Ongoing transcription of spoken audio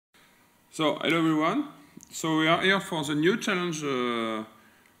So, hello everyone. So we are here for the new challenge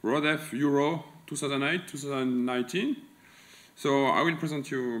ROADEF Euro 2008-2019. So I will present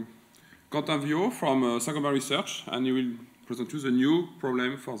you Quentin Vio from Gobain Research, and he will present you the new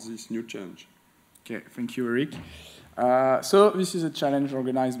problem for this new challenge. Okay, thank you, Eric. So this is a challenge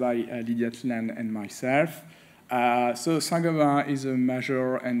organized by Lydia Tlan and myself. So Saint-Gobain is a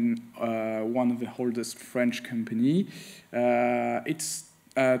major and one of the oldest French company. Its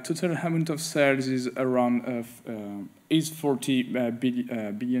total amount of sales is around 40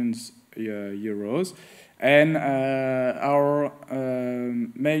 billions euros, and our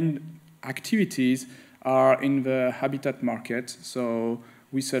main activities are in the habitat market. So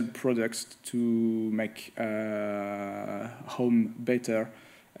we sell products to make home better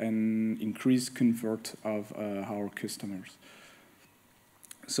and increase comfort of our customers.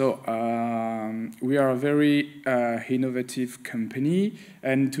 So we are a very innovative company,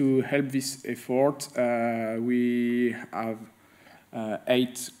 and to help this effort, we have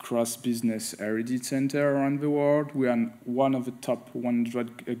 8 cross-business R&D centers around the world. We are one of the top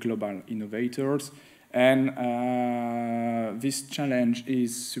 100 global innovators, and this challenge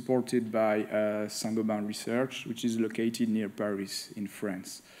is supported by Saint-Gobain Research, which is located near Paris in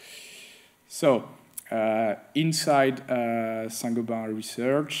France. So inside Saint-Gobain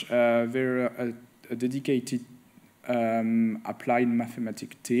Research, there are a dedicated applied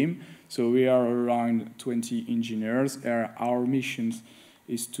mathematics team. So we are around 20 engineers. Our mission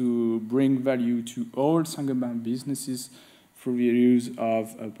is to bring value to all Saint-Gobain businesses through the use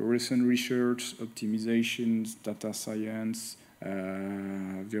of operation research, optimizations, data science,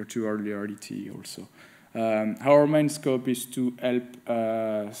 virtual reality also. Our main scope is to help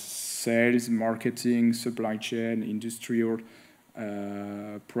sales, marketing, supply chain, industrial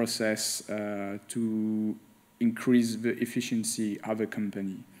process to increase the efficiency of a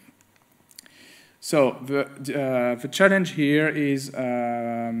company. So the challenge here is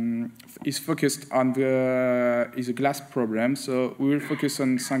focused on is a glass problem. So we will focus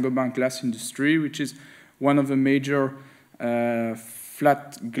on Saint-Gobain glass industry, which is one of the major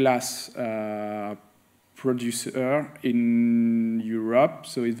flat glass producer in Europe.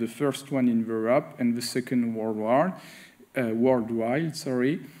 So it's the first one in Europe and the second worldwide.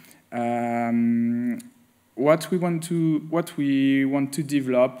 What we want to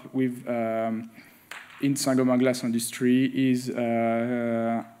develop with in Saint-Gobain glass industry is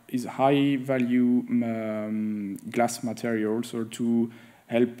high value glass materials, or to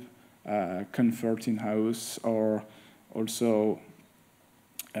help comfort in house, or also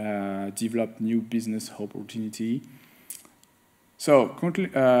develop new business opportunity. So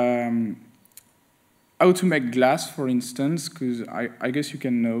how to make glass, for instance, because I guess you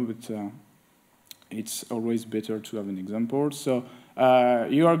can know, but it's always better to have an example. So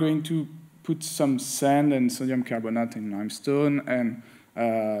you are going to put some sand and sodium carbonate in limestone and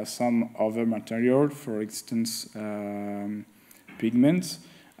some other material, for instance, pigments.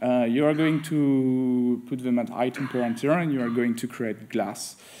 You are going to put them at high temperature, and you are going to create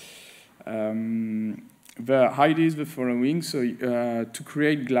glass. The idea is the following. So to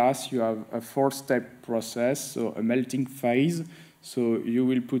create glass, you have a 4-step process, so a melting phase. So you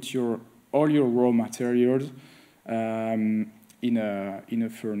will put all your raw materials in a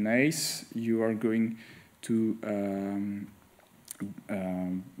furnace. You are going to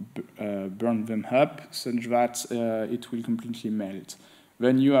burn them up such that it will completely melt.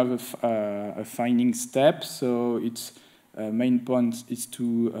 Then you have a fining step. So its main point is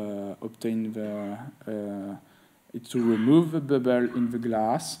to obtain to remove the bubble in the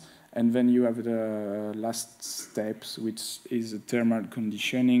glass. And then you have the last steps, which is thermal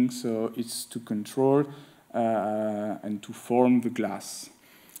conditioning. So it's to control and to form the glass.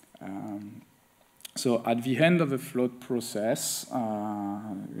 So at the end of the float process,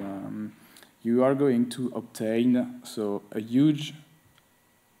 you are going to obtain a huge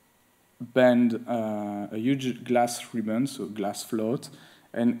band, a huge glass ribbon, so glass float,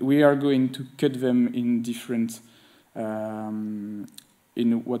 and we are going to cut them in different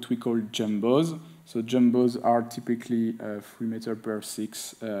in what we call jumbos. So jumbos are typically 3 meters per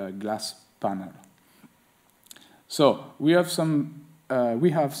 6 glass panel. So we have some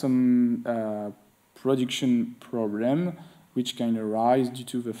production problem which can arise due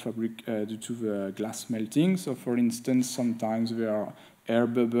to the glass melting. So for instance, sometimes there are air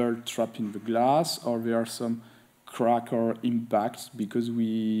bubbles trapped in the glass, or there are some crack or impacts because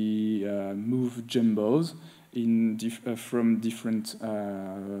we move jumbos from different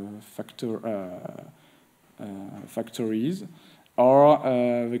factories, or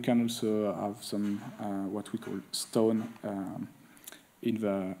they can also have some what we call stone in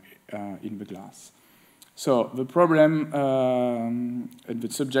the glass. So the problem and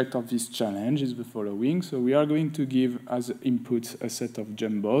the subject of this challenge is the following. So we are going to give as input a set of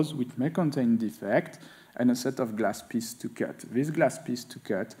jumbos which may contain defect and a set of glass pieces to cut. These glass pieces to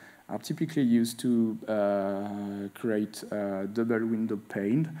cut are typically used to create double window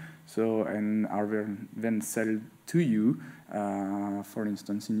pane, so and are then sold to you, for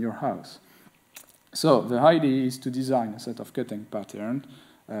instance, in your house. So the idea is to design a set of cutting patterns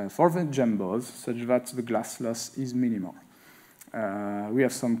for the jumbos such that the glass loss is minimal. We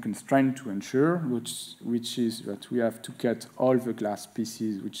have some constraint to ensure, which is that we have to cut all the glass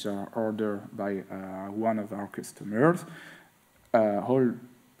pieces which are ordered by one of our customers. All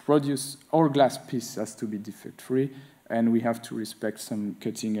glass pieces has to be defect-free, and we have to respect some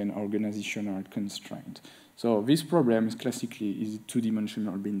cutting and organizational constraint. So this problem is classically a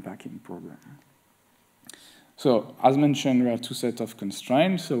two-dimensional bin packing problem. So, as mentioned, there are two sets of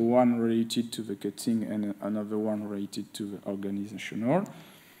constraints, so one related to the cutting and another one related to the organizational.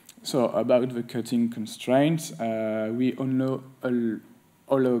 So, about the cutting constraints, we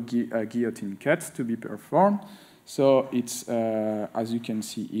allow guillotine cuts to be performed. So, it's, as you can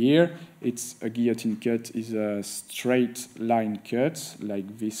see here, it's a guillotine cut is a straight line cut,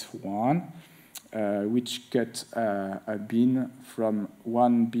 like this one, which cut a bin from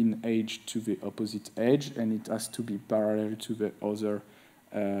one bin edge to the opposite edge, and it has to be parallel to the other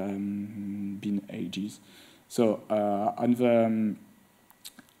bin edges. So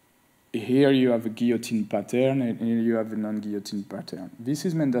here you have a guillotine pattern, and here you have a non-guillotine pattern. This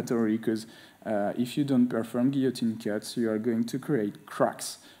is mandatory because if you don't perform guillotine cuts, you are going to create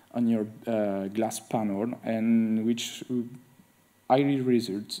cracks on your glass panel, and which highly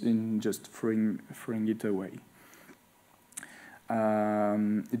results in just throwing it away.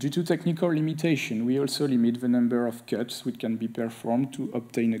 Due to technical limitation, we also limit the number of cuts which can be performed to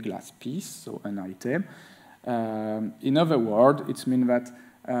obtain a glass piece, so an item. In other words, it means that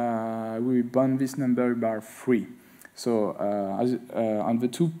we bound this number by 3. So on the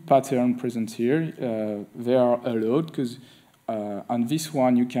two patterns present here, they are allowed because on this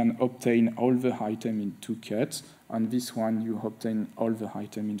one you can obtain all the item in 2 cuts. On this one, you obtain all the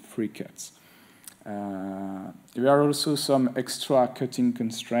item in 3 cuts. There are also some extra cutting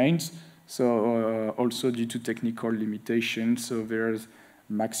constraints, so also due to technical limitations, so there's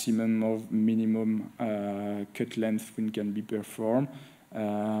maximum of minimum cut length when can be performed.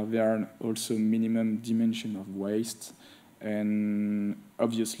 There are also minimum dimension of waste, and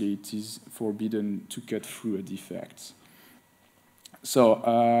obviously it is forbidden to cut through a defect. So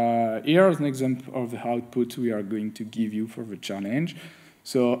here is an example of the output we are going to give you for the challenge.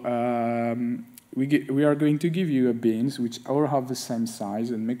 So we are going to give you a bins which all have the same size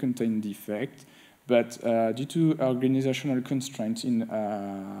and may contain defect, but due to organizational constraints in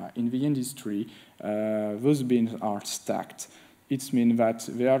the industry, those bins are stacked. It means that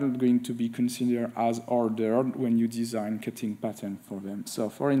they are not going to be considered as ordered when you design cutting pattern for them. So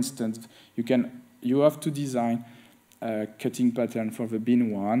for instance, you have to design cutting pattern for the bin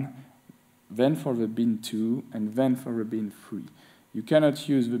 1, then for the bin 2, and then for the bin 3. You cannot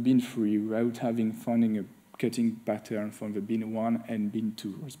use the bin 3 without having finding a cutting pattern for the bin 1 and bin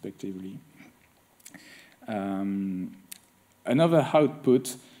 2, respectively. Another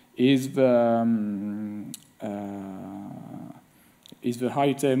output is the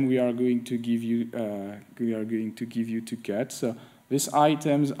item we are going to give you to cut. So these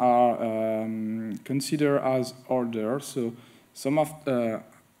items are considered as order. So some of the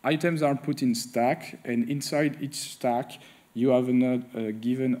items are put in stack, and inside each stack you have a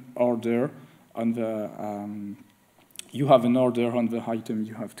given order on the item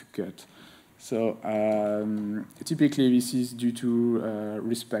you have to cut. So typically this is due to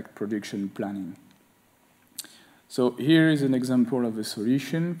respect production planning. So here is an example of a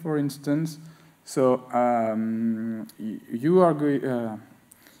solution, for instance. So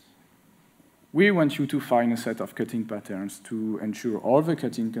we want you to find a set of cutting patterns to ensure all the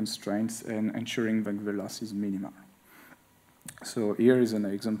cutting constraints and ensuring that the loss is minimal. So here is an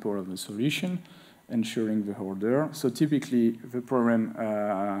example of a solution, ensuring the order. So typically the problem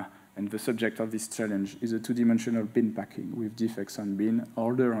and the subject of this challenge is a two-dimensional bin packing with defects on bin,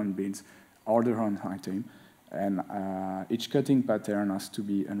 order on bins, order on item. And each cutting pattern has to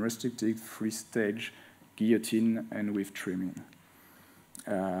be unrestricted, 3-stage, guillotine, and with trimming.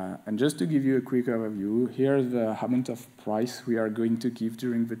 And just to give you a quick overview, here's the amount of price we are going to give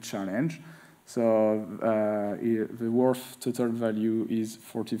during the challenge. So the worth total value is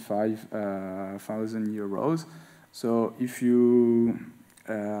 45,000 euros. So if you,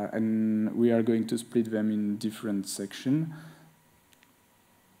 and we are going to split them in different sections.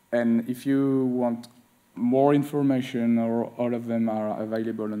 And if you want more information, or all of them are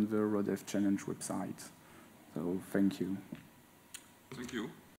available on the ROADEF Challenge website. So thank you. Thank you.